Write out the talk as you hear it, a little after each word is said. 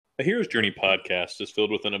A Hero's Journey podcast is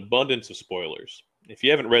filled with an abundance of spoilers. If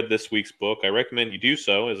you haven't read this week's book, I recommend you do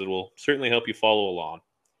so, as it will certainly help you follow along.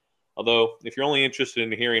 Although, if you're only interested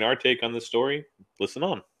in hearing our take on this story, listen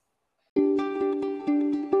on.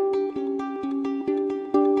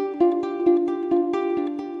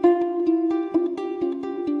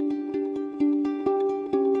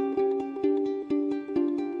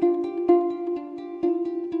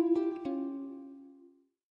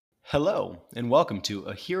 Hello, and welcome to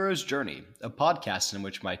A Hero's Journey, a podcast in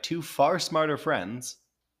which my two far smarter friends,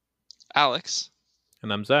 Alex,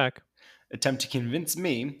 And I'm Zach. attempt to convince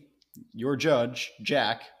me, your judge,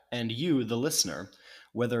 Jack, and you, the listener,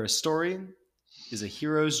 whether a story is a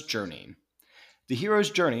hero's journey. The Hero's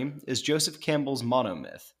Journey is Joseph Campbell's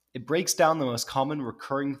monomyth. It breaks down the most common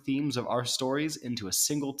recurring themes of our stories into a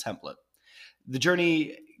single template. The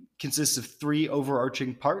journey consists of three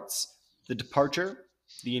overarching parts: the departure,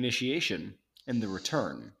 the initiation, and the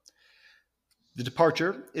return. The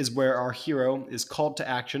departure is where our hero is called to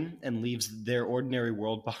action and leaves their ordinary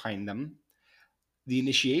world behind them. The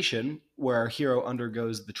initiation, where our hero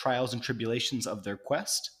undergoes the trials and tribulations of their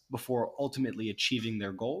quest before ultimately achieving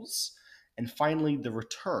their goals. And finally, the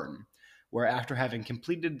return, where after having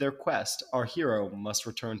completed their quest, our hero must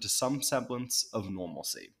return to some semblance of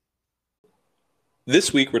normalcy.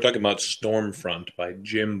 This week we're talking about Stormfront by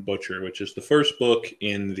Jim Butcher, which is the first book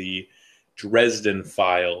in the Dresden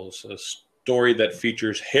Files, a story that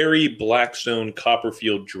features Harry Blackstone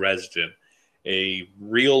Copperfield Dresden, a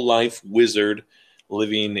real-life wizard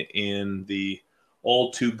living in the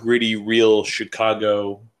all-too-gritty, real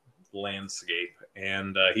Chicago landscape.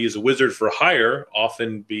 And he is a wizard for hire,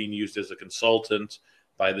 often being used as a consultant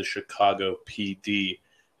by the Chicago PD.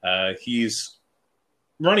 He's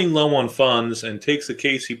running low on funds and takes a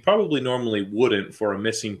case he probably normally wouldn't for a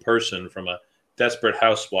missing person from a desperate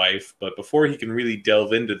housewife. But before he can really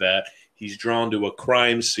delve into that, he's drawn to a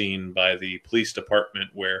crime scene by the police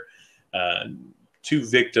department where two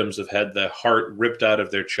victims have had the heart ripped out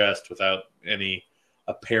of their chest without any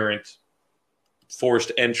apparent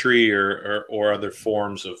forced entry or other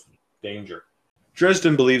forms of danger.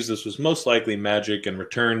 Dresden believes this was most likely magic and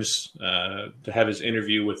returns to have his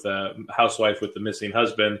interview with the housewife with the missing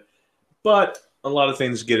husband. But a lot of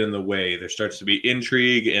things get in the way. There starts to be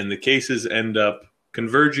intrigue, and the cases end up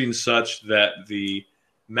converging such that the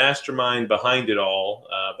mastermind behind it all,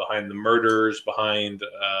 behind the murders, behind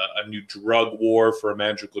a new drug war for a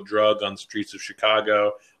magical drug on the streets of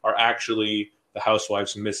Chicago, are actually the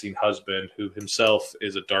housewife's missing husband, who himself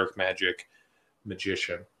is a dark magic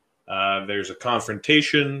magician. There's a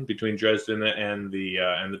confrontation between Dresden and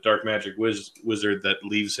the dark magic wizard that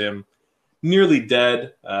leaves him nearly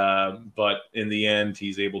dead, but in the end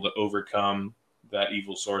he's able to overcome that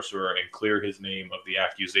evil sorcerer and clear his name of the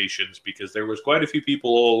accusations, because there was quite a few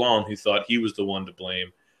people all along who thought he was the one to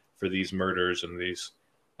blame for these murders and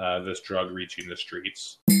this drug reaching the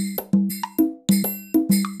streets.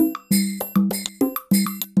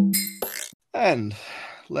 And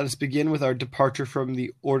let us begin with our departure from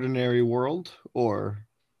the ordinary world, or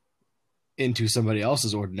into somebody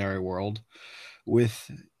else's ordinary world,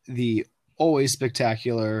 with the always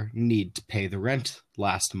spectacular need to pay the rent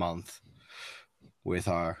last month, with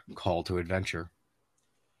our call to adventure.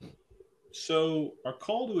 So our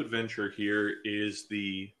call to adventure here is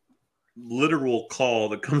the literal call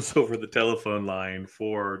that comes over the telephone line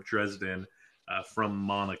for Dresden from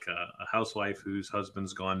Monica, a housewife whose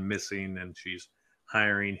husband's gone missing, and she's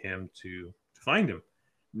hiring him to find him.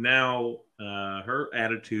 Now, her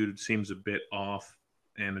attitude seems a bit off,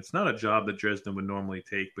 and it's not a job that Dresden would normally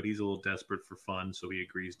take, but he's a little desperate for fun, so he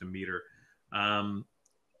agrees to meet her.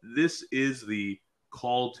 This is the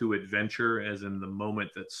call to adventure, as in the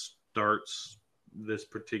moment that starts this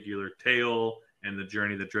particular tale and the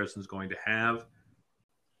journey that Dresden's going to have.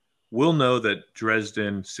 We'll know that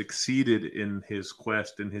Dresden succeeded in his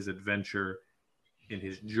quest, in his adventure, in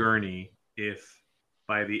his journey, if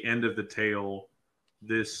by the end of the tale,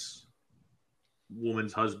 this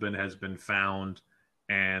woman's husband has been found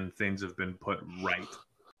and things have been put right.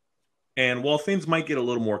 And while things might get a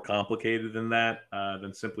little more complicated than that,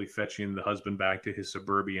 than simply fetching the husband back to his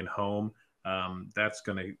suburban home, that's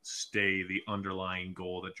going to stay the underlying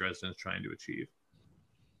goal that Dresden is trying to achieve.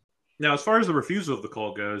 Now, as far as the refusal of the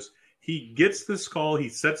call goes, he gets this call, he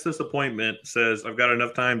sets this appointment, says, I've got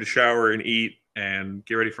enough time to shower and eat and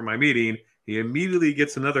get ready for my meeting. He immediately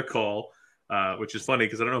gets another call, which is funny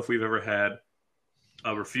because I don't know if we've ever had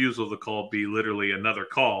a refusal of the call be literally another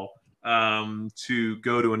call, to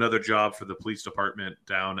go to another job for the police department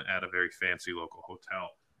down at a very fancy local hotel.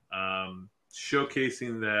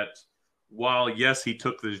 Showcasing that while, yes, he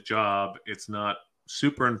took this job, it's not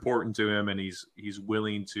super important to him, and he's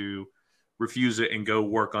willing to refuse it and go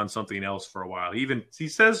work on something else for a while. He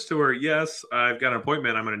says to her, "Yes, I've got an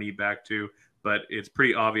appointment I'm going to need back to," but it's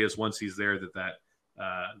pretty obvious once he's there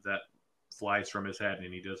that flies from his head,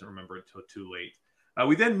 and he doesn't remember it until too late.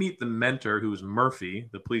 We then meet the mentor, who's Murphy,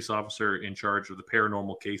 the police officer in charge of the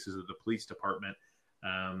paranormal cases of the police department.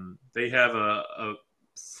 They have a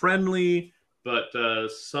friendly but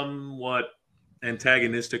somewhat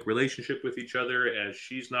antagonistic relationship with each other, as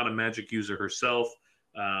she's not a magic user herself,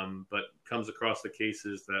 but comes across the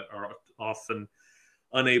cases that are often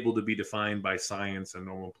unable to be defined by science and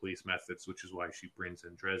normal police methods, which is why she brings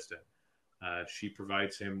in Dresden. She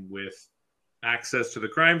provides him with access to the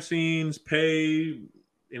crime scenes, pay,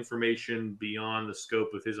 information beyond the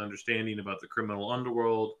scope of his understanding about the criminal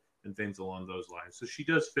underworld, and things along those lines. So she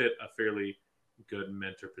does fit a fairly good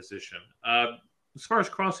mentor position. As far as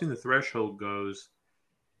crossing the threshold goes,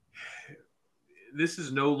 this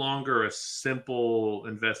is no longer a simple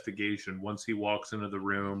investigation once he walks into the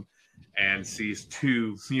room and sees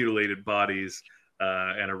two mutilated bodies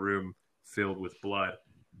and a room filled with blood.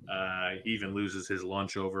 He even loses his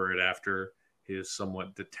lunch over it after his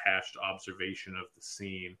somewhat detached observation of the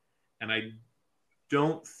scene. And I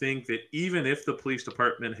don't think that even if the police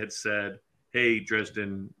department had said, "Hey,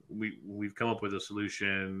 Dresden, we've come up with a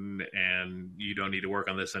solution and you don't need to work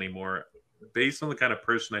on this anymore," based on the kind of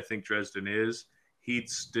person I think Dresden is, he'd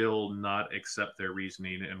still not accept their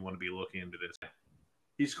reasoning and want to be looking into this.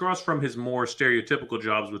 He's crossed from his more stereotypical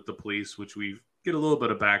jobs with the police, which we get a little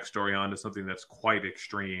bit of backstory on, to something that's quite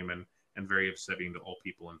extreme and very upsetting to all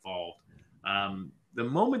people involved. The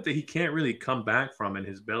moment that he can't really come back from in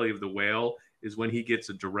his belly of the whale is when he gets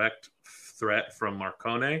a direct threat from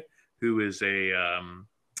Marcone, who is a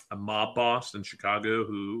mob boss in Chicago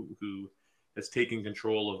who has taken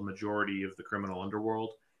control of the majority of the criminal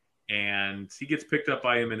underworld. And he gets picked up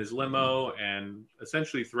by him in his limo and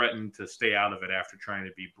essentially threatened to stay out of it after trying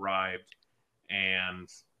to be bribed. And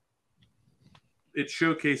it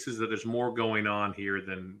showcases that there's more going on here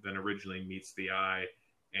than originally meets the eye.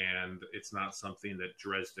 And it's not something that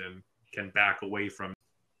Dresden can back away from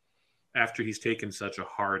after he's taken such a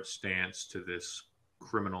hard stance to this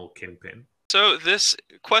criminal kingpin. So this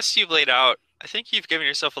quest you've laid out, I think you've given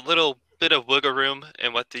yourself a little bit of wiggle room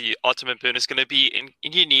in what the ultimate boon is going to be, and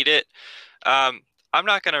you need it. I'm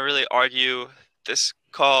not going to really argue this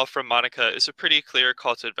call from Monica is a pretty clear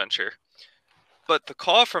call to adventure. But the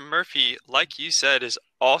call from Murphy, like you said, is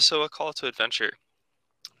also a call to adventure.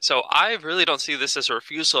 So I really don't see this as a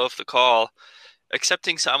refusal of the call.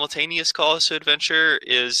 Accepting simultaneous calls to adventure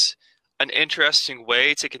is an interesting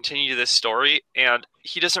way to continue this story, and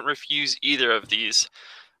he doesn't refuse either of these.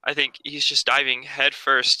 I think he's just diving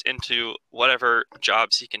headfirst into whatever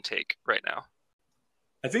jobs he can take right now.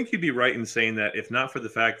 I think you'd be right in saying that, if not for the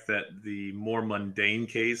fact that the more mundane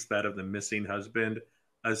case, that of the missing husband,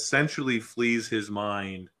 essentially flees his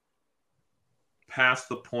mind past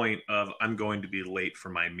the point of, I'm going to be late for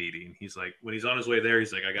my meeting. He's like, when he's on his way there,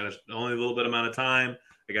 he's like, I got only a little bit amount of time.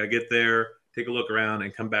 I got to get there, take a look around,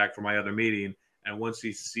 and come back for my other meeting. And once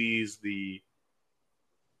he sees the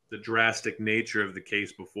drastic nature of the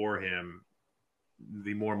case before him,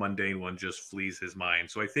 the more mundane one just flees his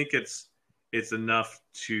mind. So I think it's enough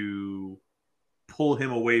to pull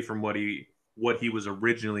him away from what he was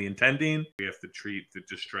originally intending. We have to treat the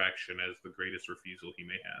distraction as the greatest refusal he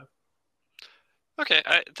may have. Okay,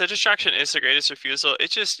 the distraction is the greatest refusal.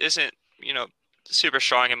 It just isn't, super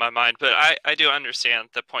strong in my mind, but I do understand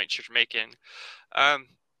the point you're making.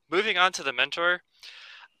 Moving on to the mentor,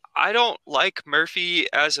 I don't like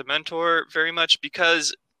Murphy as a mentor very much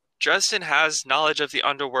because Dresden has knowledge of the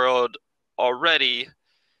underworld already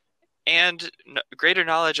and greater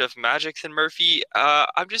knowledge of magic than Murphy.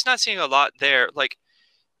 I'm just not seeing a lot there. Like,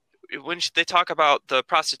 when they talk about the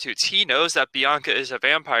prostitutes, he knows that Bianca is a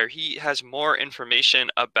vampire. He has more information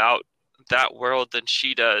about that world than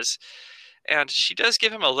she does. And she does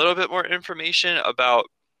give him a little bit more information about,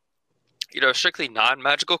 strictly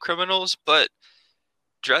non-magical criminals, but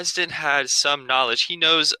Dresden had some knowledge. He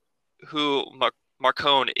knows who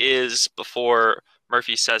Marcone is before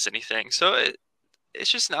Murphy says anything. So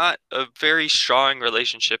it's just not a very strong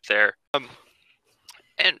relationship there.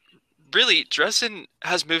 And really, Dresden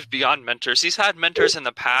has moved beyond mentors. He's had mentors in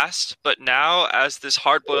the past, but now, as this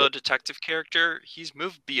hard-boiled detective character, he's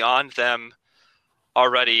moved beyond them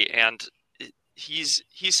already, and he's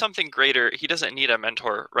something greater. He doesn't need a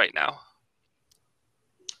mentor right now.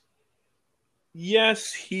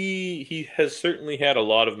 Yes, he has certainly had a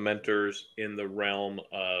lot of mentors in the realm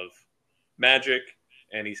of magic,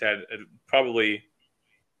 and he's had probably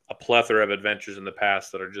a plethora of adventures in the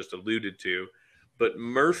past that are just alluded to. but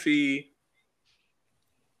Murphy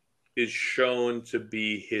is shown to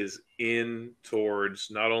be his in towards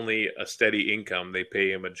not only a steady income, they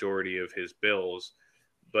pay a majority of his bills,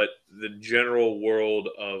 but the general world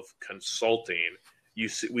of consulting.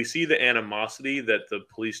 We see the animosity that the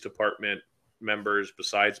police department members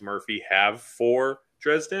besides Murphy have for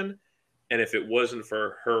Dresden. And if it wasn't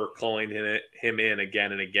for her calling him in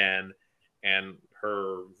again and again and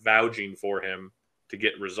her vouching for him to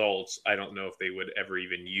get results, I don't know if they would ever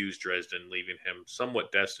even use Dresden, leaving him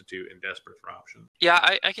somewhat destitute and desperate for options. Yeah,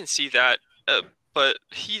 I can see that. But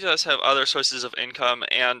he does have other sources of income,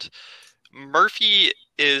 and Murphy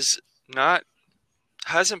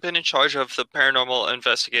hasn't been in charge of the paranormal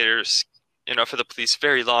investigators, for the police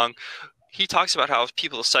very long. He talks about how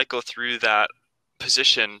people cycle through that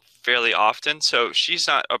position fairly often, so she's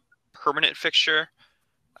not a permanent fixture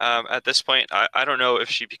at this point. I don't know if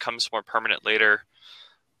she becomes more permanent later,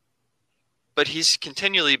 but he's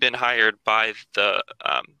continually been hired by the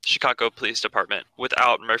Chicago Police Department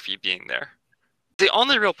without Murphy being there. The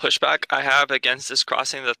only real pushback I have against this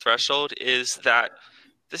crossing the threshold is that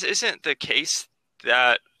this isn't the case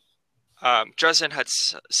that Dresden had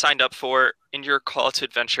signed up for in your call to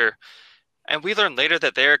adventure. And we learn later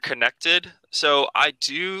that they're connected. So I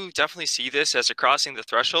do definitely see this as a crossing the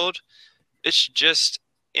threshold. It's just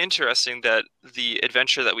interesting that the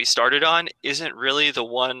adventure that we started on isn't really the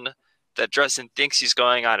one that Dresden thinks he's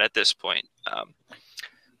going on at this point.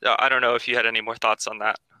 I don't know if you had any more thoughts on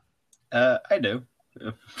that. I do.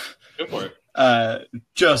 Go for it.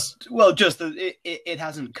 It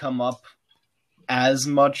hasn't come up as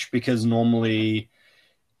much because normally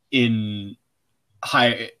in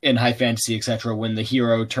high fantasy, etc., when the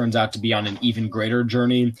hero turns out to be on an even greater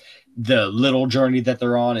journey, the little journey that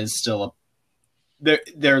they're on is still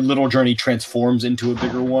their little journey transforms into a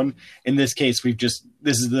bigger one. In this case, this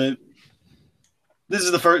is the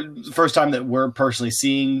first time that we're personally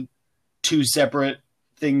seeing two separate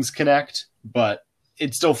things connect, but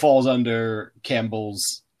it still falls under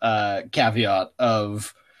Campbell's caveat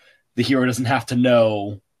of the hero doesn't have to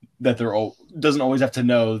know that doesn't always have to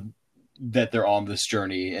know that they're on this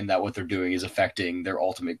journey and that what they're doing is affecting their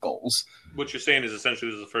ultimate goals. What you're saying is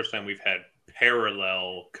essentially this is the first time we've had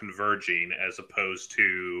parallel converging as opposed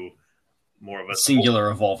to more of a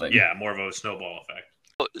singular evolving. Yeah, more of a snowball effect.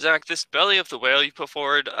 Well, Zach, this belly of the whale you put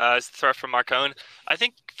forward as the threat from Marcone, I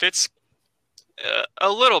think fits a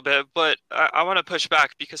little bit, but I want to push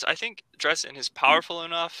back because I think Dresden is powerful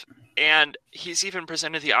enough, and he's even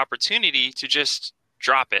presented the opportunity to just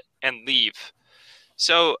drop it and leave.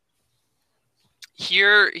 So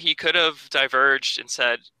here he could have diverged and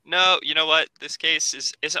said, no, you know what, this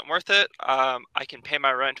case isn't worth it. I can pay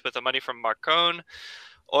my rent with the money from Marcone.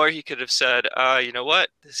 Or he could have said, you know what,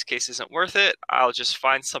 this case isn't worth it. I'll just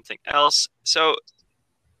find something else. So,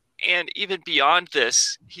 and even beyond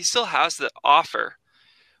this, he still has the offer.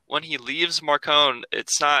 When he leaves Marcone,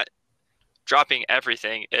 it's not dropping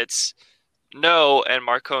everything. It's no, and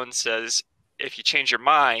Marcone says, if you change your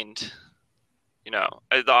mind,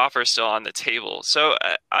 the offer is still on the table. So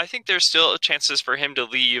I think there's still chances for him to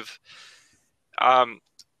leave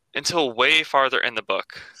until way farther in the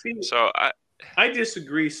book. So I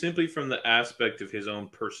disagree simply from the aspect of his own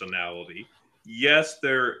personality. Yes,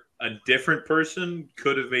 a different person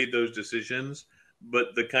could have made those decisions,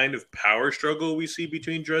 but the kind of power struggle we see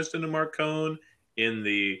between Dresden and Marcone in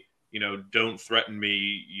the, don't threaten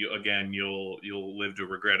me, you'll live to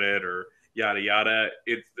regret it, or yada yada.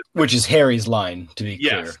 Which is Harry's line, to be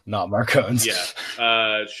clear, yes, not Marcone's.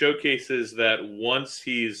 Yeah, showcases that once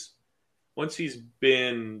he's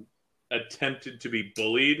been attempted to be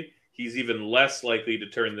bullied, he's even less likely to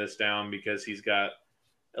turn this down because he's got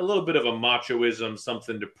a little bit of a machoism,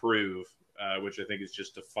 something to prove, which I think is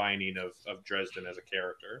just defining of Dresden as a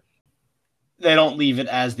character. They don't leave it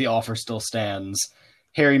as the offer still stands.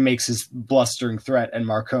 Harry makes his blustering threat, and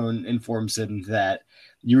Marcone informs him that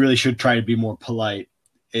you really should try to be more polite.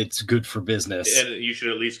 It's good for business. And you should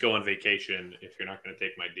at least go on vacation if you're not going to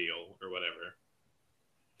take my deal or whatever.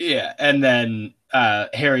 Yeah, and then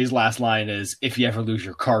Harry's last line is, if you ever lose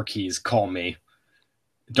your car keys, call me.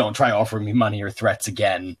 Don't try offering me money or threats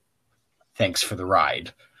again. Thanks for the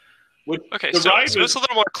ride. Okay, so it's a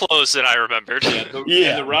little more close than I remembered.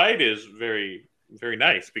 Yeah, the ride is very, very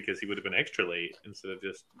nice because he would have been extra late instead of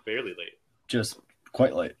just barely late. Just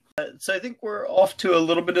quite late. So I think we're off to a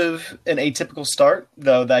little bit of an atypical start,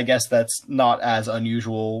 though I guess that's not as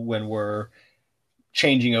unusual when we're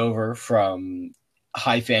changing over from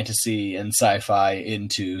high fantasy and sci-fi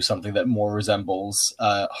into something that more resembles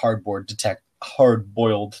a hard-boiled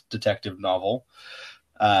detective novel,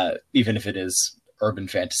 even if it is urban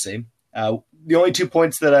fantasy. The only 2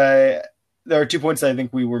 points there are 2 points that I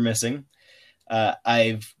think we were missing.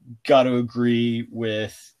 I've got to agree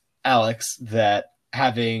with Alex that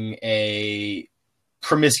having a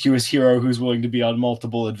promiscuous hero who's willing to be on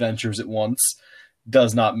multiple adventures at once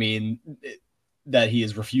does not mean that he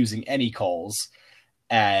is refusing any calls.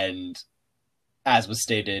 And as was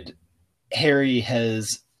stated, Harry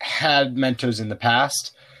has had mentors in the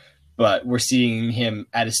past, but we're seeing him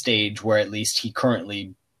at a stage where at least he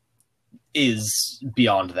currently is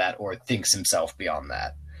beyond that or thinks himself beyond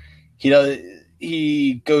that.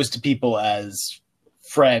 He goes to people as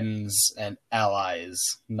friends and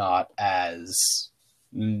allies, not as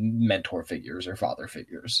mentor figures or father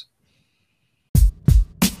figures.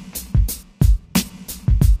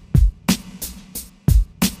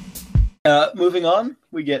 Moving on,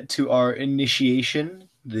 we get to our initiation,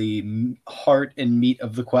 the heart and meat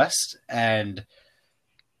of the quest, and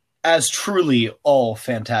as truly all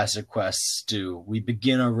fantastic quests do, we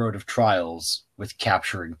begin our road of trials with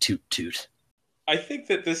capturing Toot Toot. I think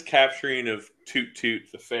that this capturing of Toot Toot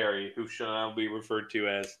the fairy, who shall now be referred to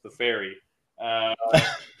as the fairy,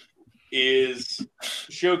 is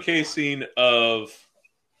showcasing of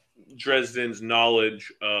Dresden's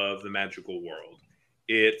knowledge of the magical world.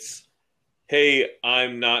 It's, hey,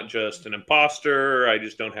 I'm not just an imposter. I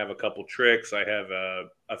just don't have a couple tricks. I have a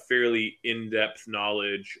fairly in-depth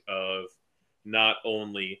knowledge of not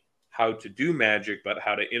only how to do magic, but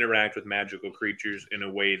how to interact with magical creatures in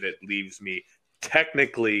a way that leaves me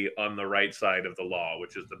technically on the right side of the law,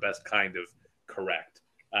 which is the best kind of correct.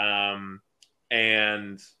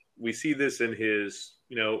 And we see this in his,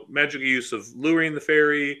 magical use of luring the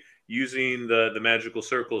fairy, using the magical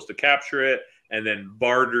circles to capture it, and then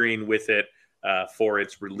bartering with it for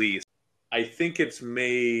its release. I think it's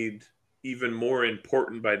made even more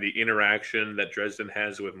important by the interaction that Dresden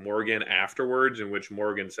has with Morgan afterwards, in which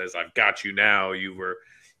Morgan says, "I've got you now. You were,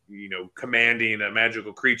 commanding a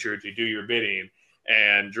magical creature to do your bidding."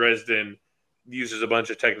 And Dresden uses a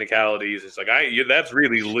bunch of technicalities. It's like, that's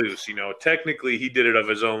really loose. Technically he did it of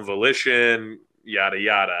his own volition, yada,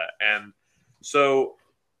 yada. And so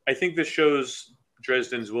I think this shows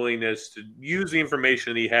Dresden's willingness to use the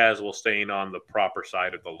information that he has while staying on the proper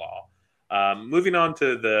side of the law. Moving on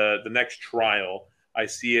to the next trial, I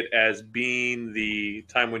see it as being the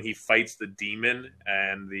time when he fights the demon,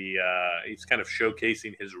 and he's kind of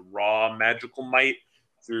showcasing his raw magical might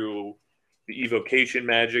through the evocation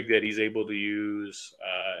magic that he's able to use,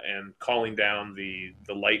 and calling down the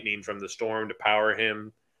lightning from the storm to power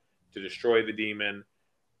him to destroy the demon.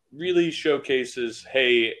 Really showcases,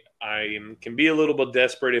 hey, I can be a little bit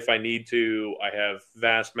desperate if I need to. I have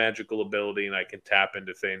vast magical ability, and I can tap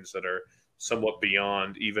into things that are somewhat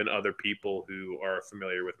beyond even other people who are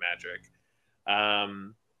familiar with magic.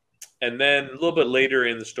 And then a little bit later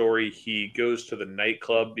in the story, he goes to the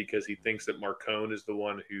nightclub because he thinks that Marcone is the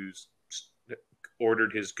one who's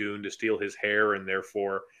ordered his goon to steal his hair and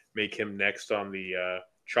therefore make him next on the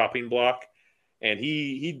chopping block. And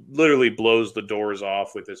he literally blows the doors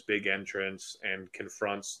off with this big entrance and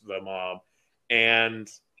confronts the mob. And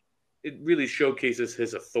it really showcases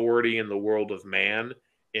his authority in the world of man,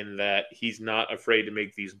 in that he's not afraid to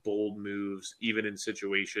make these bold moves, even in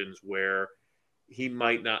situations where he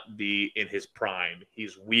might not be in his prime.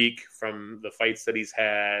 He's weak from the fights that he's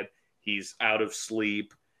had. He's out of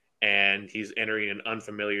sleep, and he's entering an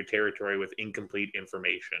unfamiliar territory with incomplete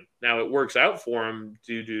information. Now, it works out for him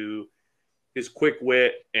due to his quick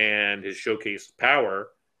wit and his showcase power,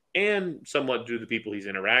 and somewhat due to the people he's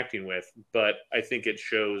interacting with. But I think it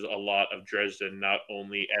shows a lot of Dresden, not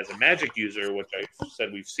only as a magic user, which I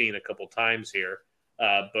said we've seen a couple times here,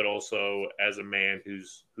 but also as a man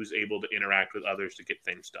who's able to interact with others to get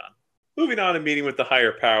things done. Moving on and meeting with the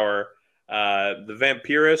higher power, the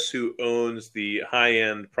vampiress who owns the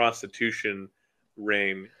high-end prostitution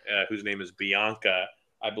ring, whose name is Bianca,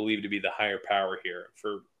 I believe to be the higher power here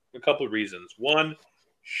for a couple of reasons. One,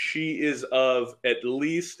 she is of at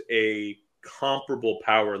least a comparable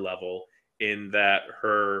power level in that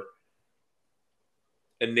her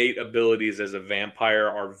innate abilities as a vampire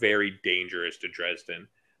are very dangerous to Dresden,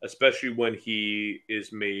 especially when he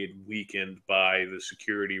is made weakened by the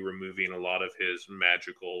security removing a lot of his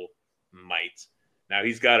magical might. Now,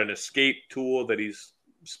 he's got an escape tool that he's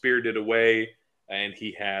spirited away, and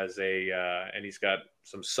he has and he's got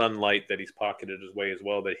some sunlight that he's pocketed away as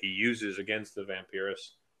well that he uses against the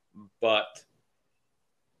vampiress. But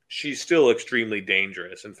she's still extremely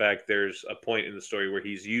dangerous. In fact, there's a point in the story where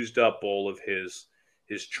he's used up all of his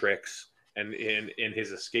tricks, and in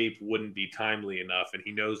his escape wouldn't be timely enough, and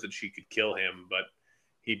he knows that she could kill him, but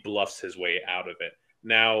he bluffs his way out of it.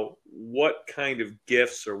 Now, what kind of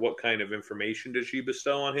gifts or what kind of information does she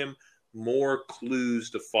bestow on him? More clues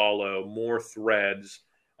to follow, more threads,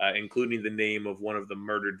 including the name of one of the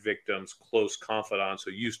murdered victims' close confidants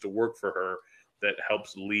who used to work for her, that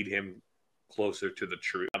helps lead him closer to the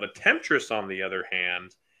truth. Now, the Temptress, on the other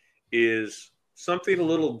hand, is something a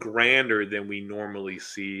little grander than we normally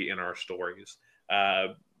see in our stories.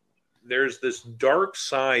 There's this dark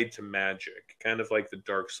side to magic, kind of like the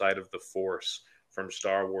dark side of the Force from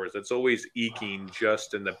Star Wars, that's always eking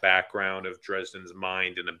just in the background of Dresden's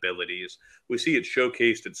mind and abilities. We see it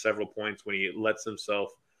showcased at several points when he lets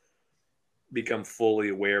himself become fully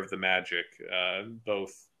aware of the magic,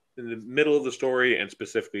 both in the middle of the story and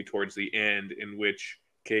specifically towards the end, in which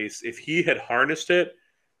case, if he had harnessed it,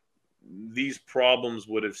 these problems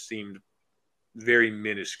would have seemed very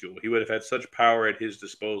minuscule. He would have had such power at his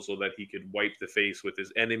disposal that he could wipe the face with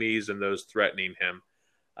his enemies and those threatening him.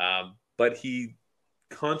 But he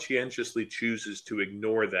conscientiously chooses to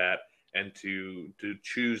ignore that and to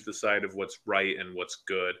choose the side of what's right and what's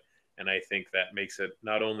good. And I think that makes it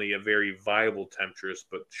not only a very viable temptress,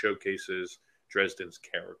 but showcases Dresden's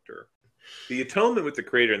character. The atonement with the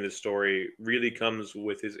creator in this story really comes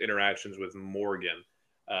with his interactions with Morgan,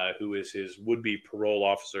 who is his would-be parole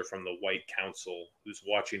officer from the White Council, who's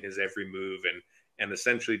watching his every move and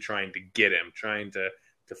essentially trying to get him, trying to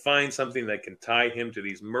find something that can tie him to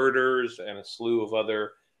these murders and a slew of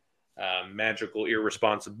other magical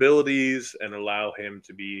irresponsibilities and allow him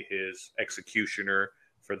to be his executioner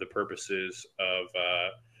for the purposes of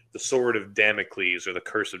the sword of Damocles, or the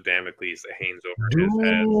curse of Damocles that hangs over his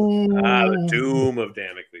head. The doom of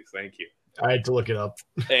Damocles. Thank you. I had to look it up.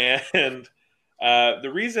 And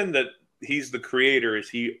the reason that he's the creator is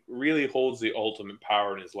he really holds the ultimate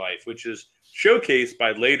power in his life, which is showcased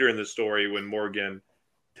by later in the story when Morgan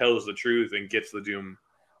tells the truth and gets the doom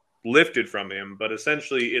lifted from him. But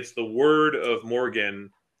essentially, it's the word of Morgan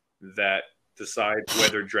that decides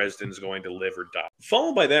whether Dresden's going to live or die.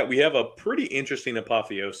 Followed by that, we have a pretty interesting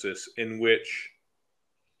apotheosis in which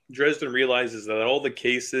Dresden realizes that all the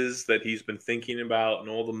cases that he's been thinking about and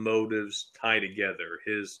all the motives tie together.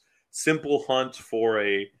 His simple hunt for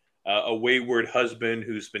a wayward husband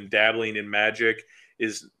who's been dabbling in magic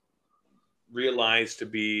is realized to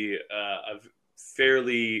be a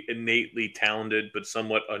fairly innately talented but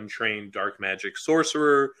somewhat untrained dark magic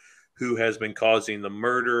sorcerer who has been causing the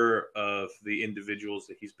murder of the individuals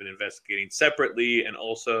that he's been investigating separately, and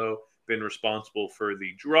also been responsible for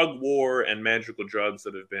the drug war and magical drugs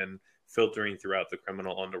that have been filtering throughout the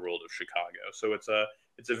criminal underworld of Chicago. So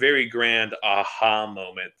it's a very grand aha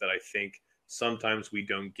moment that I think sometimes we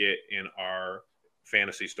don't get in our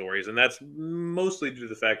fantasy stories, and that's mostly due to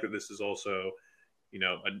the fact that this is also, you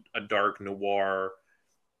know, a dark noir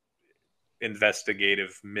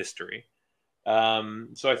investigative mystery.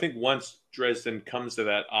 So I think once Dresden comes to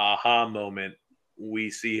that aha moment,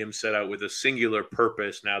 we see him set out with a singular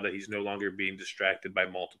purpose now that he's no longer being distracted by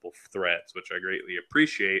multiple threats, which I greatly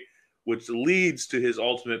appreciate, which leads to his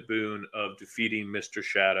ultimate boon of defeating Mr.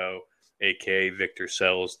 Shadow, aka Victor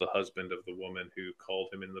Sells, the husband of the woman who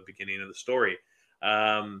called him in the beginning of the story.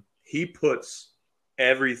 He puts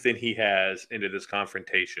everything he has into this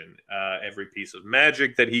confrontation, every piece of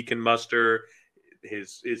magic that he can muster,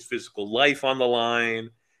 his physical life on the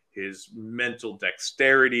line, his mental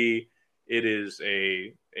dexterity. It is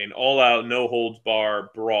an all-out,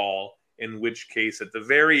 no-holds-bar brawl, in which case, at the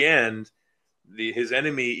very end, his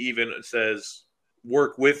enemy even says,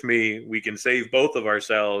 "Work with me, we can save both of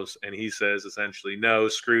ourselves," and he says, essentially, "No,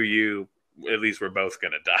 screw you, at least we're both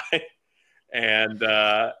going to die."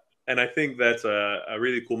 And I think that's a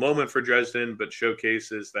really cool moment for Dresden, but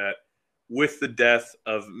showcases that with the death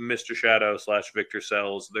of Mr. Shadow / Victor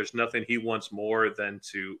Sells, there's nothing he wants more than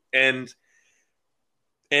to end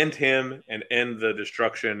him and end the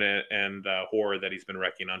destruction and horror that he's been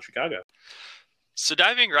wrecking on Chicago. So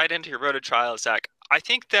diving right into your road to trial, Zach, I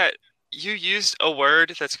think that you used a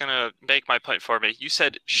word that's going to make my point for me. You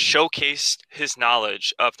said showcased his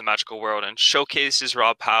knowledge of the magical world and showcased his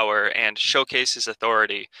raw power and showcased his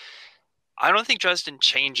authority. I don't think Dresden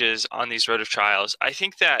changes on these road of trials. I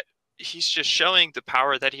think that he's just showing the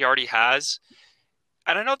power that he already has.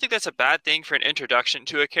 And I don't think that's a bad thing for an introduction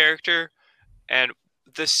to a character. And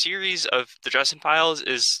the series of the Dresden Files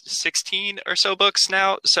is 16 or so books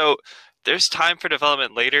now. So there's time for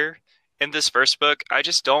development later. In this first book, I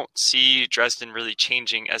just don't see Dresden really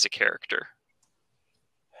changing as a character.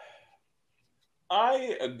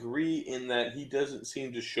 I agree in that he doesn't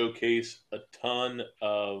seem to showcase a ton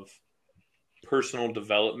of personal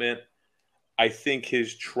development. I think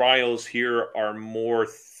his trials here are more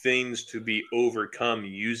things to be overcome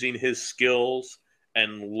using his skills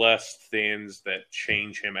and less things that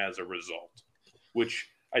change him as a result, which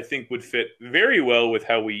I think would fit very well with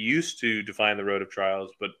how we used to define the road of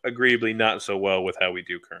trials, but agreeably not so well with how we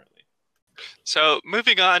do currently. So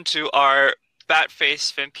moving on to our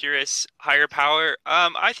Bat-Face Vampirus higher power,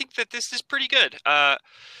 I think that this is pretty good.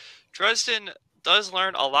 Dresden does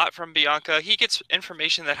learn a lot from Bianca. He gets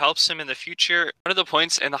information that helps him in the future. One of the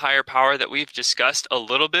points in the higher power that we've discussed a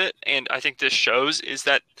little bit, and I think this shows, is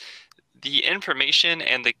that the information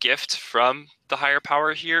and the gift from the higher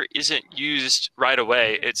power here isn't used right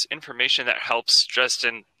away. It's information that helps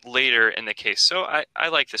Dresden later in the case. So I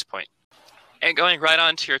like this point. And going right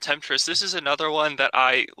on to your Temptress, this is another one that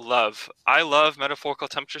I love. I love metaphorical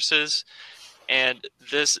Temptresses, and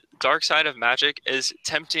this dark side of magic is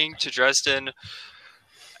tempting to Dresden,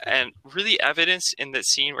 and really evidence in the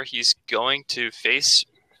scene where he's going to face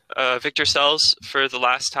Victor Sells for the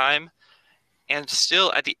last time. And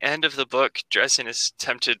still, at the end of the book, Dresden is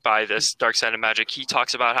tempted by this dark side of magic. He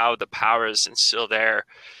talks about how the power is still there.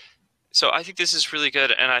 So I think this is really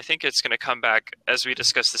good, and I think it's going to come back as we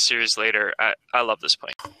discuss the series later. I love this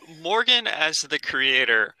point. Morgan as the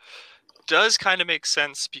creator does kind of make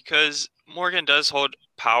sense because Morgan does hold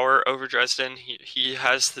power over Dresden. He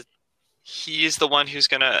is the one who's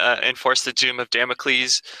going to enforce the doom of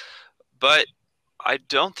Damocles, but I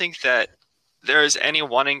don't think that there is any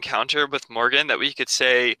one encounter with Morgan that we could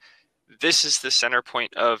say this is the center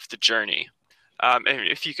point of the journey. And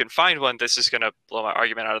if you can find one, this is going to blow my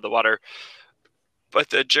argument out of the water. But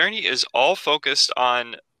the journey is all focused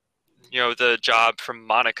on, the job from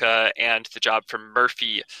Monica and the job from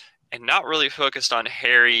Murphy, and not really focused on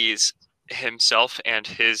Harry's himself and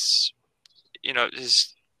his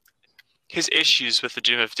issues with the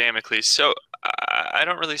Doom of Damocles. So I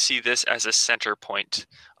don't really see this as a center point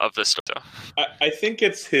of the story. I think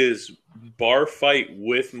it's his bar fight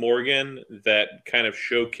with Morgan that kind of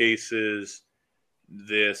showcases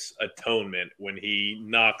this atonement when he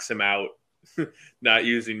knocks him out, not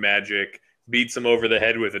using magic, beats him over the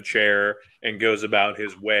head with a chair, and goes about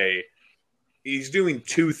his way. He's doing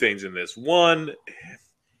two things in this. One,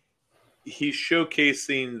 he's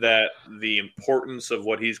showcasing that the importance of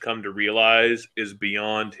what he's come to realize is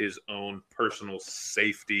beyond his own personal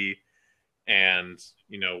safety and,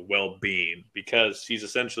 well-being, because he's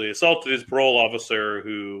essentially assaulted his parole officer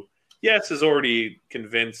who, yes, is already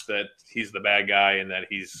convinced that he's the bad guy and that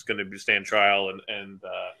he's going to stand trial and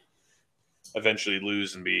eventually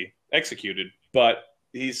lose and be executed. But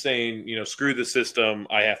he's saying, screw the system.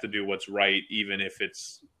 I have to do what's right, even if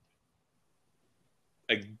it's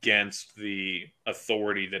against the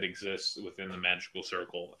authority that exists within the magical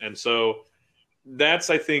circle. And so that's,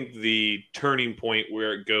 I think, the turning point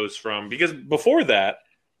where it goes from, because before that,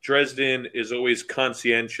 Dresden is always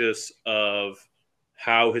conscientious of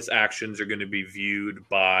how his actions are going to be viewed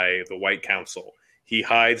by the White Council. He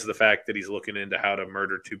hides the fact that he's looking into how to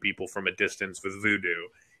murder two people from a distance with voodoo.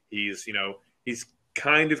 He's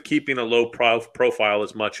kind of keeping a low profile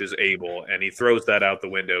as much as able, and he throws that out the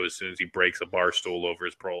window as soon as he breaks a bar stool over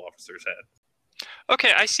his parole officer's head.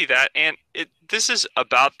 Okay, I see that, and this is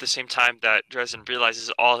about the same time that Dresden realizes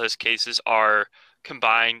all his cases are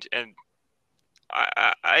combined, and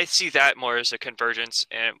I see that more as a convergence,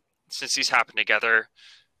 and since these happen together,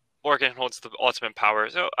 Morgan holds the ultimate power,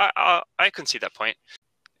 so I can see that point.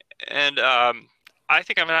 And I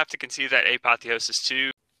think I'm going to have to concede that apotheosis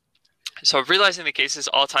too. So realizing the cases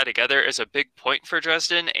all tie together is a big point for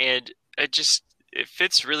Dresden, and it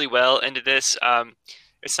fits really well into this.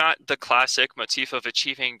 It's not the classic motif of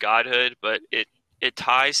achieving godhood, but it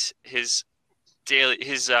ties his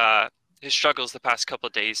struggles the past couple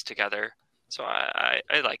of days together. So I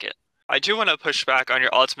like it. I do want to push back on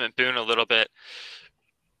your ultimate boon a little bit,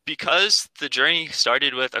 because the journey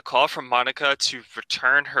started with a call from Monica to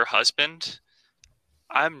return her husband.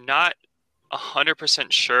 I'm not 100%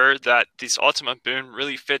 sure that this ultimate boon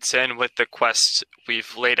really fits in with the quest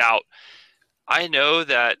we've laid out. I know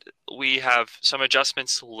that we have some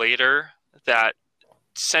adjustments later that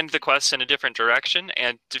send the quest in a different direction,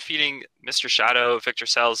 and defeating Mr. Shadow, Victor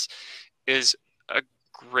Sells, is a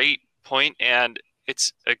great point, and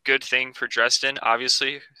it's a good thing for Dresden,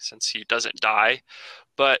 obviously, since he doesn't die,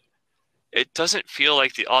 but it doesn't feel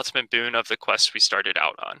like the ultimate boon of the quest we started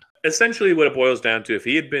out on. Essentially what it boils down to, if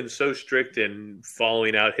he had been so strict in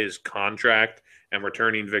following out his contract and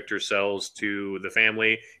returning Victor Sells to the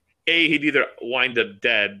family, he'd either wind up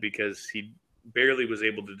dead because he barely was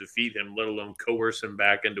able to defeat him, let alone coerce him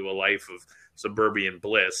back into a life of suburban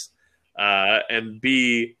bliss, and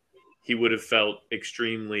B, he would have felt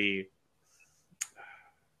extremely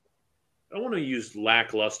I don't want to use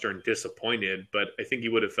lackluster and disappointed, but I think he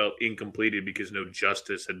would have felt incompleted because no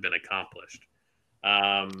justice had been accomplished.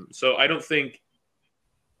 So I don't think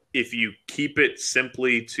if you keep it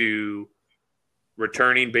simply to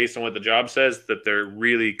returning based on what the job says, that there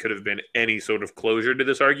really could have been any sort of closure to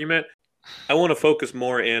this argument. I want to focus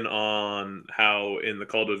more in on how in the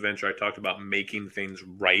Call to Adventure I talked about making things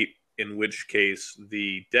right, in which case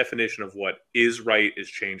the definition of what is right is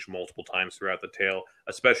changed multiple times throughout the tale,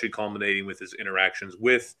 especially culminating with his interactions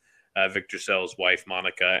with Victor Sell's wife,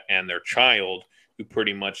 Monica, and their child, who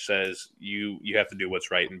pretty much says, you have to do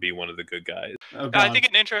what's right and be one of the good guys. Oh, I God. think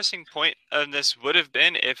an interesting point of this would have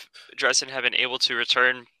been if Dresden had been able to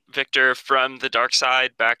return Victor from the dark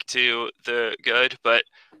side back to the good, but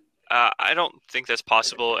I don't think that's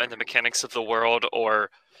possible in the mechanics of the world or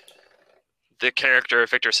the character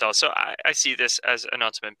of Victor Cell. So I see this as an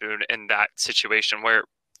ultimate boon in that situation where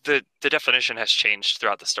the definition has changed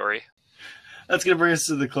throughout the story. That's going to bring us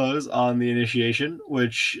to the close on the initiation,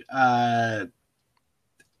 which I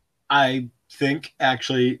think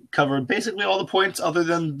actually covered basically all the points other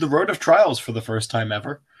than the road of trials for the first time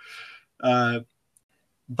ever.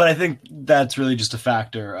 But I think that's really just a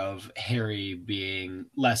factor of Harry being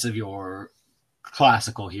less of your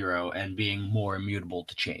classical hero and being more immutable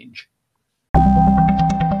to change.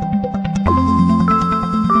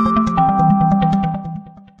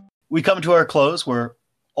 We come to our close where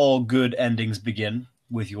all good endings begin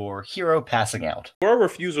with your hero passing out. For our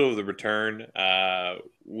refusal of the return,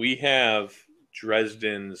 we have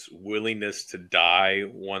Dresden's willingness to die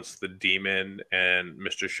once the demon and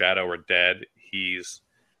Mr. Shadow are dead. He's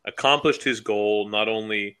accomplished his goal not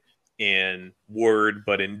only in word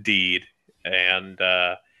but in deed, and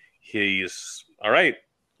he's all right.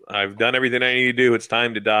 I've done everything I need to do. It's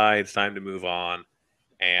time to die. It's time to move on,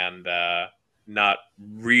 and not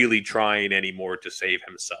really trying anymore to save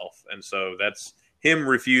himself. And so that's him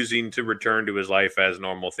refusing to return to his life as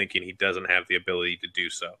normal, thinking he doesn't have the ability to do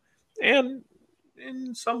so. And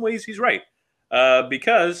in some ways, he's right,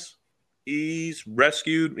 because he's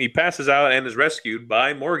rescued. He passes out and is rescued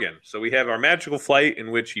by Morgan. So we have our magical flight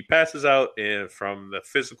in which he passes out from the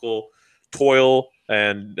physical toil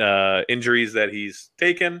and injuries that he's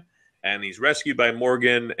taken, and he's rescued by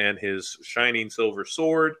Morgan and his shining silver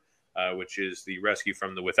sword, which is the rescue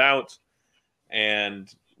from the without. And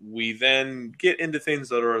we then get into things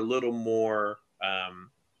that are a little more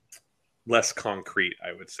less concrete,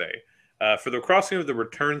 I would say. For the crossing of the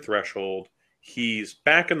return threshold, he's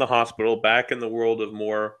back in the hospital, back in the world of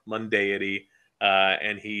more mundanity,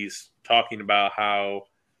 and he's talking about how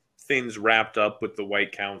things wrapped up with the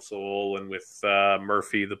White Council and with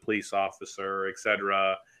Murphy, the police officer,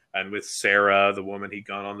 etc., and with Sarah, the woman he'd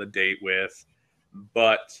gone on the date with.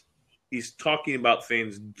 But he's talking about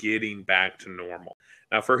things getting back to normal.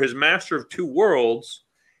 Now, for his Master of Two Worlds,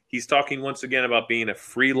 he's talking once again about being a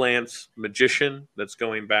freelance magician that's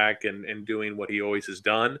going back and doing what he always has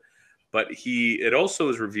done. But it also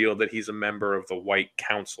is revealed that he's a member of the White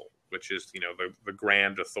Council, which is, the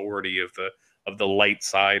grand authority of the light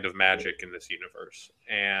side of magic in this universe.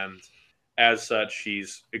 And as such,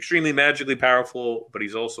 he's extremely magically powerful, but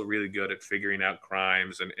he's also really good at figuring out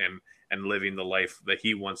crimes and living the life that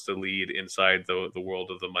he wants to lead inside the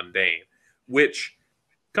world of the mundane, which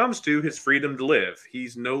comes to his freedom to live.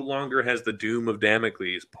 He's no longer has the doom of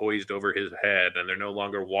Damocles poised over his head, and they're no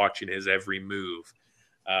longer watching his every move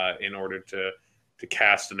in order to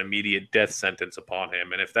cast an immediate death sentence upon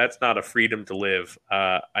him. And if that's not a freedom to live,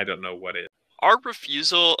 I don't know what is. Our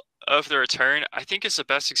refusal of the return, I think, is the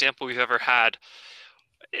best example we've ever had.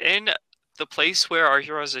 In the place where our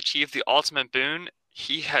hero has achieved the ultimate boon,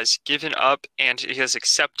 he has given up and he has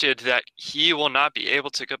accepted that he will not be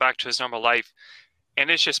able to go back to his normal life.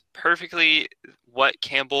 And it's just perfectly what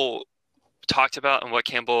Campbell talked about and what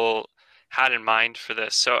Campbell had in mind for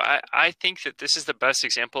this. So I think that this is the best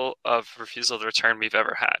example of refusal of the return we've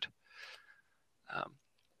ever had.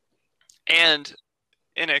 And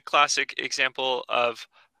in a classic example of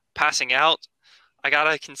passing out, I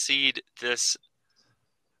gotta concede this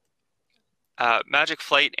magic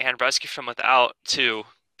flight and rescue from without too,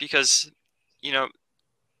 because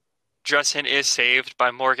Dresden is saved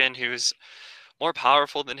by Morgan, who's more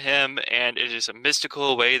powerful than him, and it is a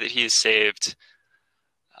mystical way that he is saved.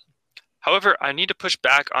 However, I need to push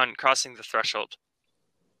back on crossing the threshold.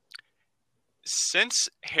 Since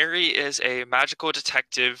Harry is a magical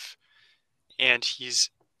detective and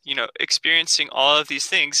he's experiencing all of these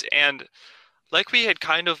things, and like I had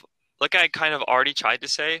kind of already tried to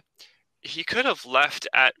say, he could have left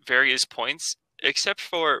at various points, except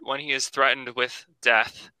for when he is threatened with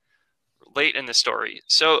death late in the story.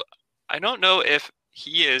 So I don't know if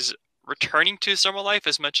he is returning to his normal life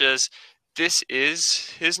as much as this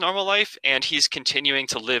is his normal life and he's continuing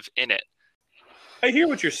to live in it. I hear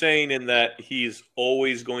what you're saying in that he's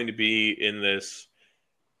always going to be in this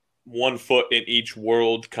one foot in each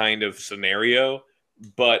world kind of scenario.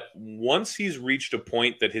 But once he's reached a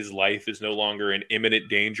point that his life is no longer in imminent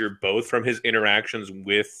danger, both from his interactions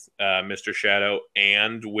with Mr. Shadow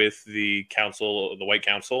and with the council, the White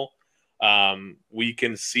Council, we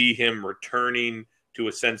can see him returning to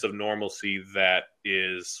a sense of normalcy that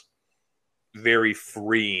is very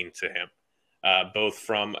freeing to him. Both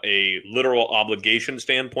from a literal obligation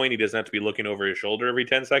standpoint, he doesn't have to be looking over his shoulder every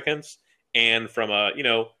 10 seconds, and from a,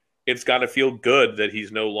 it's got to feel good that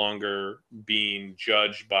he's no longer being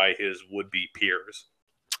judged by his would-be peers.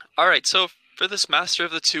 All right, so for this Master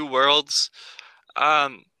of the Two Worlds,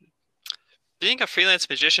 being a freelance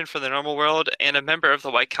magician for the normal world and a member of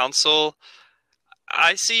the White Council,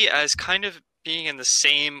 I see as kind of being in the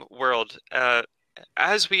same world.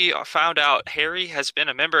 As we found out, Harry has been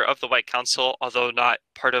a member of the White Council, although not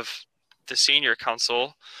part of the Senior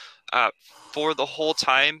Council, for the whole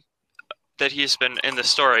time that he's been in the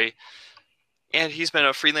story. And he's been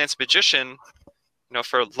a freelance magician,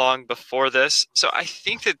 for long before this. So I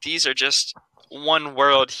think that these are just one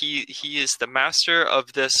world. He is the master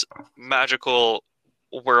of this magical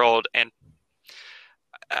world, and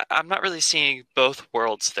I'm not really seeing both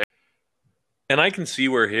worlds there. And I can see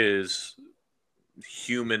where his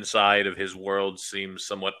human side of his world seems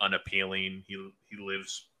somewhat unappealing. He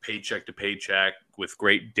lives paycheck to paycheck with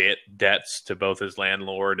great debts to both his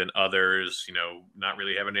landlord and others, not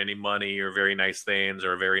really having any money or very nice things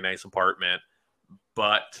or a very nice apartment.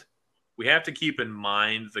 But we have to keep in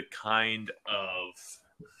mind the kind of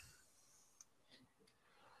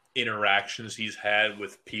interactions he's had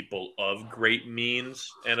with people of great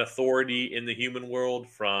means and authority in the human world,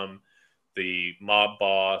 from the mob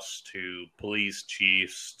boss to police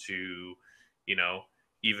chiefs to,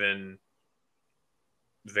 even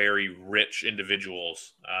very rich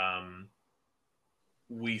individuals.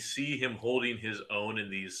 We see him holding his own in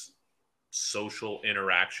these social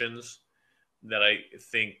interactions that I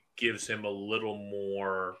think gives him a little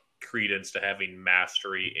more credence to having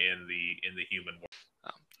mastery in the human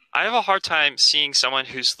world. I have a hard time seeing someone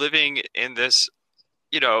who's living in this,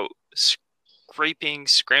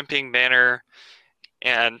 scraping manner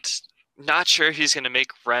and not sure he's going to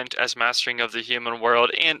make rent as mastering of the human world.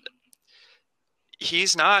 And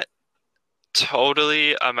he's not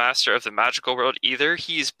totally a master of the magical world either.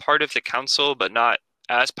 He's part of the council, but not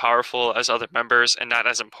as powerful as other members and not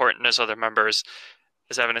as important as other members,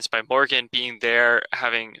 as evidenced by Morgan being there,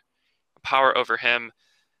 having power over him.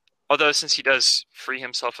 Although since he does free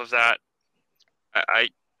himself of that, I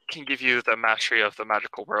can give you the mastery of the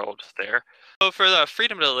magical world there. So for the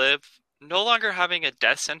freedom to live, no longer having a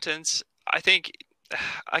death sentence, I think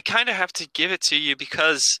I kind of have to give it to you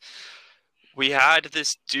because we had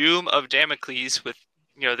this Doom of Damocles with,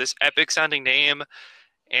 this epic sounding name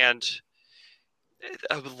and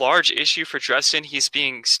a large issue for Dresden. He's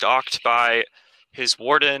being stalked by his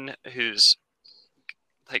warden who's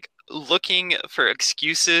looking for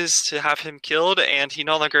excuses to have him killed, and he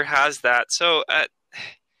no longer has that. So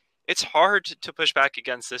it's hard to push back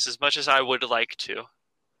against this as much as I would like to.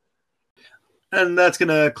 And that's going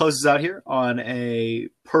to close us out here on a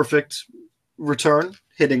perfect return,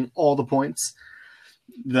 hitting all the points.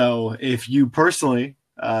 Though, if you personally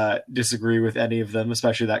disagree with any of them,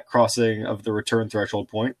 especially that crossing of the return threshold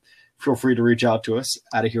point, feel free to reach out to us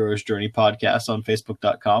at A Hero's Journey Podcast on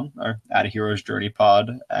Facebook.com or at A Hero's Journey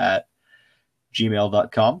Pod at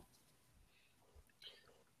gmail.com.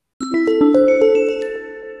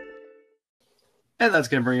 And that's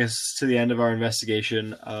going to bring us to the end of our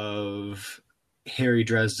investigation of Harry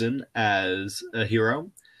Dresden as a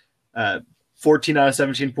hero. 14 out of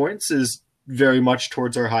 17 points is very much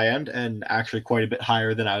towards our high end, and actually quite a bit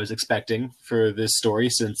higher than I was expecting for this story,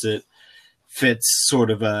 since it fits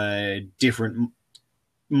sort of a different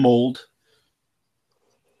mold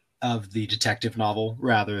of the detective novel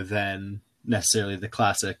rather than necessarily the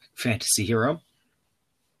classic fantasy hero.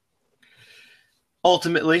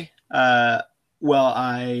 Ultimately, I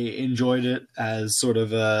enjoyed it as sort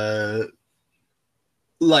of a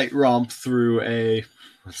light romp through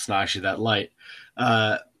it's not actually that light.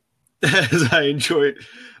 As I enjoyed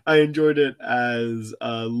it as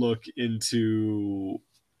a look into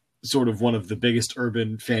sort of one of the biggest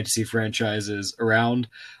urban fantasy franchises around.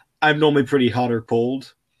 I'm normally pretty hot or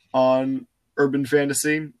cold on urban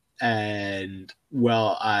fantasy, and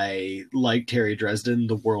I liked Harry Dresden,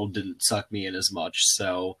 the world didn't suck me in as much.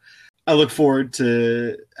 So I look forward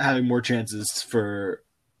to having more chances for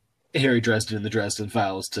Harry Dresden and the Dresden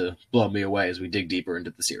Files to blow me away as we dig deeper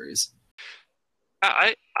into the series.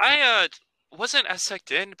 I wasn't as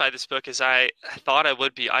sucked in by this book as I thought I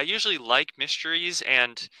would be. I usually like mysteries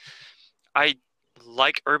and I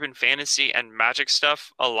like urban fantasy and magic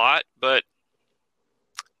stuff a lot, but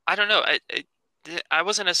I don't know. I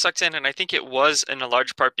wasn't as sucked in, and I think it was in a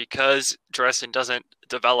large part because Dresden doesn't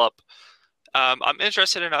develop. I'm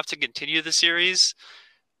interested enough to continue the series.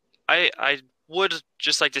 I would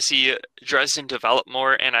just like to see Dresden develop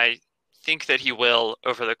more, and I think that he will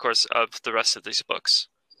over the course of the rest of these books.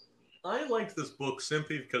 I liked this book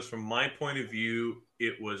simply because, from my point of view,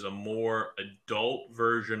 it was a more adult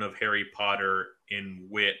version of Harry Potter in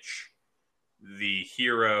which the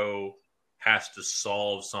hero has to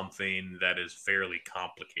solve something that is fairly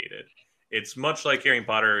complicated. It's much like Harry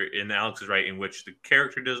Potter, and Alex is right, in which the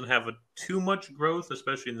character doesn't have too much growth,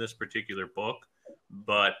 especially in this particular book.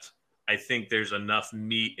 But I think there's enough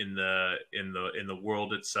meat in the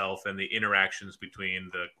world itself and the interactions between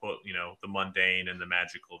the the mundane and the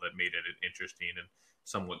magical that made it an interesting and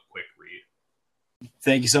somewhat quick read.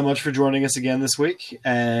 Thank you so much for joining us again this week,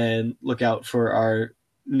 and look out for our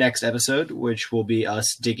next episode, which will be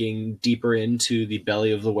us digging deeper into the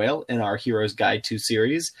belly of the whale in our Hero's Guide to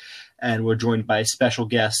series. And we're joined by special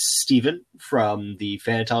guest Stephen from the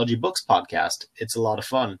Fanatology Books podcast. It's a lot of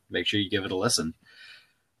fun. Make sure you give it a listen.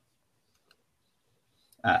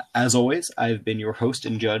 As always, I've been your host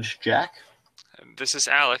and judge, Jack. This is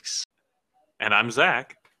Alex. And I'm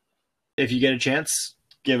Zach. If you get a chance,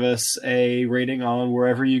 give us a rating on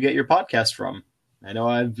wherever you get your podcast from. I know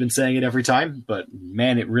I've been saying it every time, but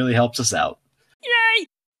man, it really helps us out. Yay!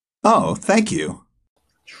 Oh, thank you.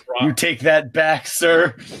 You take that back,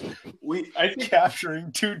 sir. I think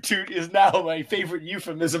capturing toot toot is now my favorite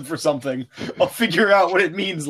euphemism for something. I'll figure out what it means